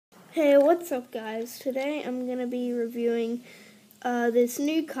Hey, what's up guys? Today I'm going to be reviewing this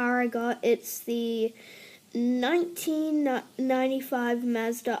new car I got. It's the 1995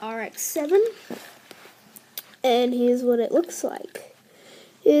 Mazda RX-7, and here's what it looks like.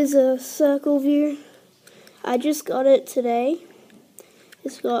 Here's a circle view. I just got it today.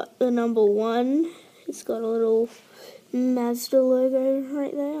 It's got the number 1. It's got a little Mazda logo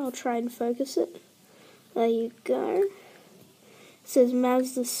right there. I'll try and focus it. There you go. It says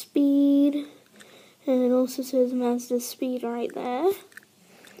Mazda Speed, and it also says Mazda Speed right there.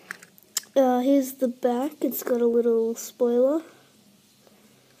 Here's the back. It's got a little spoiler.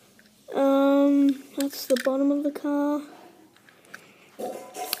 That's the bottom of the car.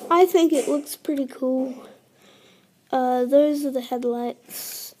 I think it looks pretty cool. Those are the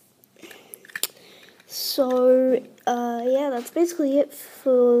headlights. So, yeah, that's basically it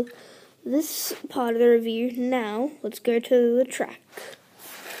for this part of the review. Now, let's go to the track.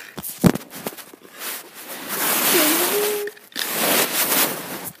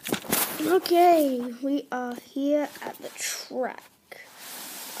 Okay, we are here at the track.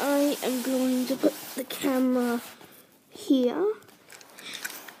 I am going to put the camera here.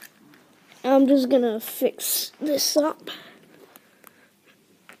 I'm just gonna fix this up.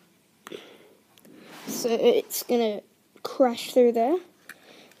 So it's gonna crash through there,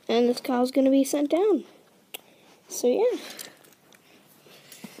 and this car's gonna be sent down. So yeah.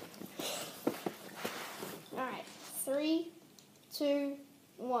 Alright, 3, 2,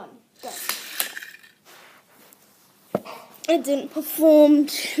 1, go. It didn't perform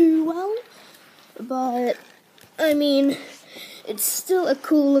too well, but I mean, it's still a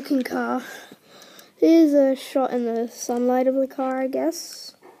cool looking car. Here's a shot in the sunlight of the car, I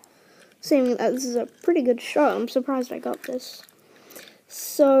guess. Saying that this is a pretty good shot. I'm surprised I got this.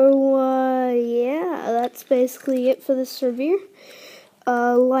 So, yeah, that's basically it for this review.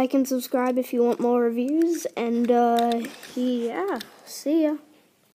 Like and subscribe if you want more reviews, and, yeah, see ya.